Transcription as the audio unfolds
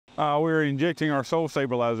We're injecting our soil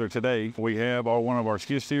stabilizer today. We have one of our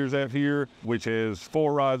skid steers out here, which has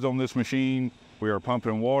 4 rods on this machine. We are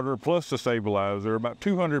pumping water plus the stabilizer, about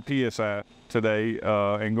 200 PSI today,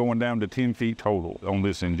 and going down to 10 feet total on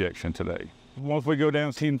this injection today. Once we go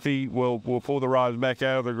down 10 feet, we'll pull the rods back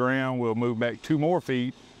out of the ground. We'll move back 2 more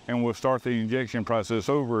feet, and we'll start the injection process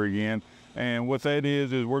over again. And what that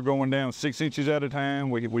is we're going down 6 inches at a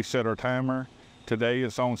time. We set our timer. Today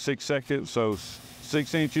it's on 6 seconds, so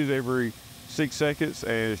 6 inches every 6 seconds,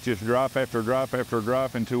 and it's just drop after drop after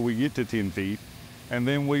drop until we get to 10 feet. And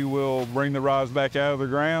then we will bring the rods back out of the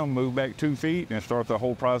ground, move back 2 feet, and start the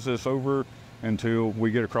whole process over until we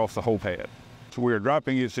get across the whole pad. So we are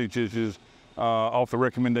dropping it 6 inches off the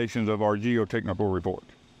recommendations of our geotechnical report.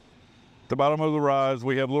 At the bottom of the rods,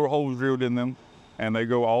 we have little holes drilled in them, and they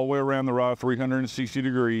go all the way around the rod 360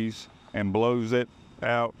 degrees and blows it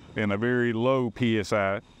out in a very low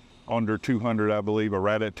PSI, under 200, I believe, or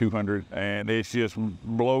right at 200. And it's just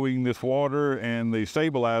blowing this water and the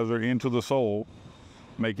stabilizer into the soil,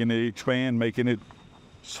 making it expand, making it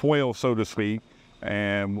swell, so to speak.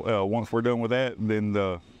 And once we're done with that, then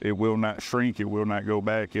it will not shrink, it will not go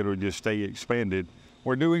back, it'll just stay expanded.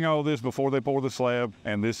 We're doing all this before they pour the slab,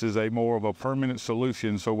 and this is more of a permanent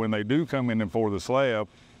solution, so when they do come in and pour the slab,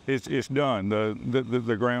 it's done.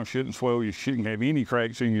 The ground shouldn't swell, you shouldn't have any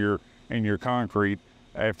cracks in your concrete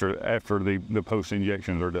after the post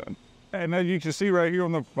injections are done. And as you can see right here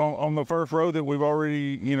on the first row that we've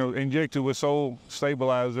already injected with soil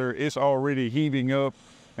stabilizer, it's already heaving up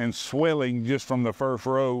and swelling just from the first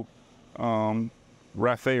row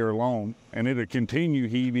right there alone, and it'll continue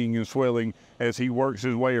heaving and swelling as he works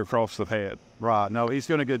his way across the pad. Right. No, he's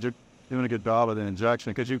doing a good job of the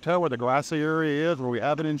injection, because you tell where the grassy area is where we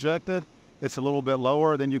haven't injected. It's a little bit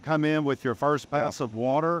lower. Then you come in with your first pass of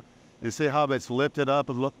water. You see how it's lifted up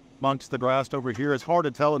amongst the grass over here. It's hard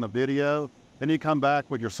to tell in the video. Then you come back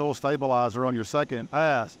with your soil stabilizer on your second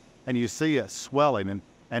pass, and you see it swelling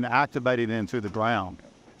and activating into the ground.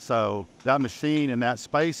 So that machine and that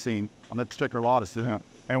spacing on that particular lot is different.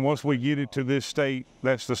 And once we get it to this state,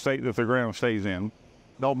 that's the state that the ground stays in.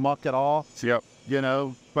 They'll muck it off. Yep.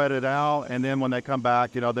 Spread it out, and then when they come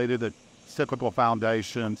back, they do the cyclical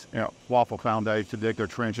foundations, waffle foundation, dig their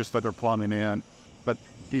trenches, put their plumbing in. But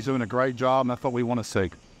he's doing a great job, and that's what we want to see.